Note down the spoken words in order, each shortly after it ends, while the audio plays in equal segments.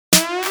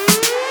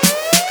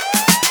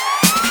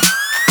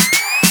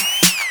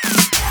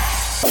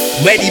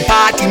Where the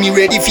party, me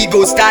ready fi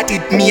go start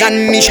it. Me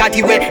and me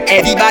shotty where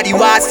everybody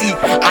was see.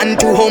 And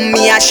to home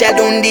me a shell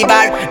on the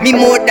bar. Me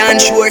more than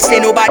sure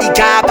say nobody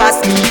can pass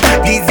me.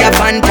 This a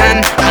fun time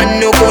and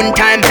no gun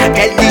time.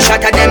 Tell the shot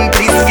of them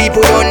please fi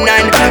put on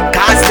none.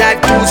 Cause life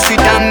too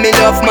sweet and me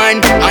love mine.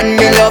 And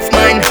me love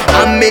mine,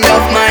 and me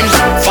love mine.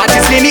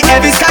 Fatties name me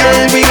every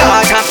style we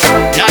got.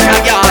 Lot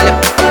of y'all,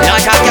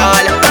 lot of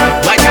y'all.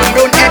 White and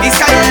brown every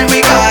style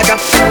we got.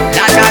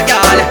 Lot of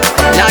y'all,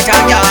 lot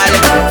of y'all.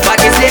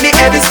 Fatties name me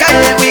every style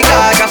we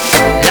got.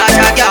 Lot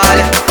of y'all,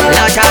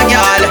 lot of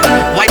y'all.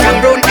 White and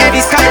brown every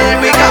style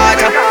we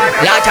got.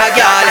 Lot of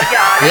y'all,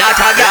 lot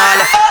of y'all.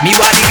 Me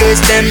want the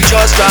girls them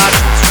just rock.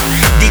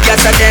 The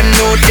girls of them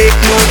no take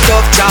no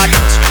tough chat.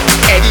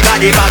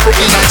 Everybody back up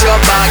in a job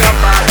bag.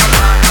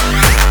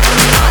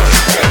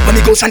 When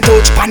me goes and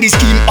touch pan the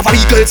scheme of a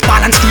eagle's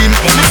ball and scream.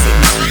 Them a say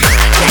me sweet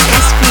like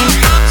ice cream.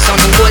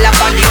 Some roll up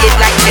on the gate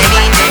like Benny.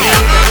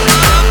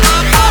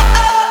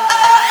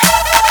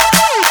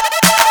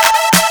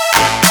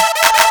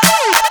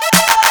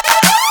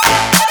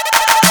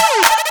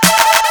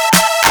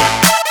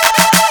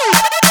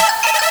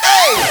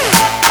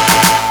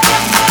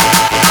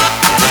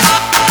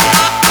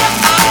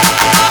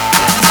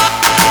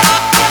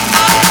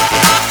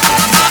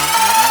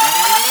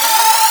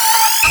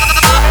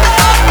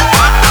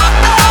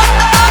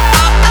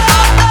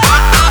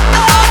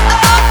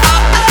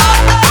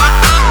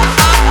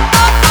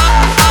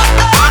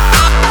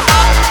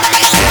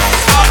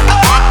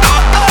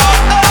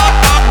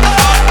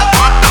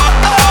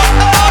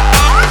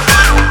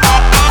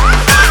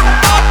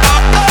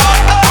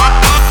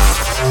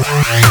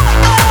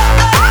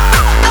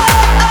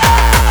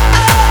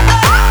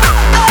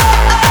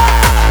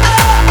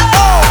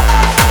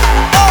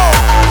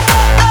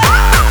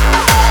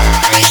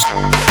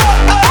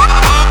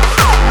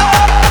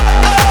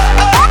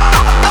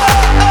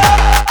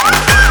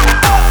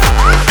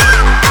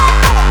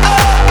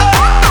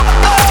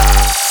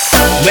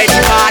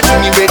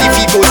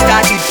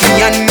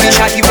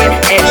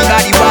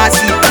 Everybody was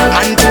see.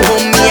 And to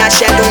home me a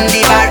shell on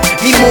the bar.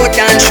 Me more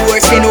than sure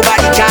say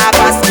nobody can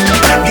pass me.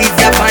 This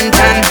a fun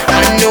time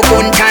and no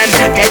gun time.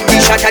 Tell the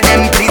shot of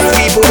them please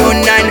people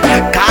on none.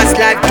 Cause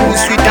life too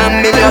sweet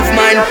and me love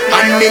mine.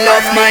 And me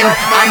love mine,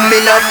 and me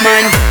love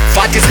mine.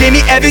 Fatties name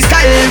me every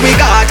style we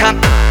got.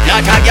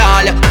 Lot of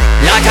y'all,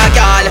 lot of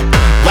y'all.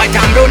 White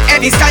and brown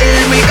every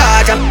style we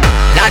got.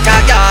 Lot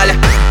of y'all,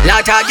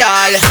 lot of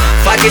y'all.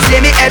 Fatties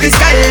name me every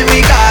style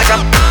we got.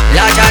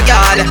 Lot of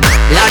y'all,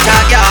 lot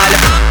of y'all.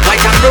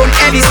 White and brown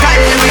every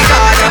style we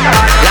got.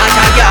 Lot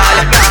of y'all,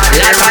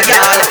 lot of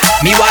y'all.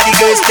 Me want the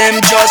girls them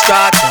just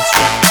rock.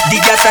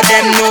 The girls of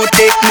them no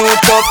take no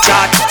tough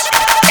chat.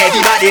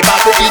 Everybody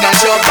back up in a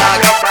job bag.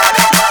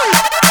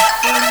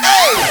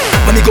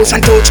 When me goes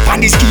and touch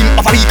pan the scheme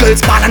of a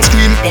eagle's ball and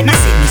scream. Them a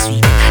say me sweet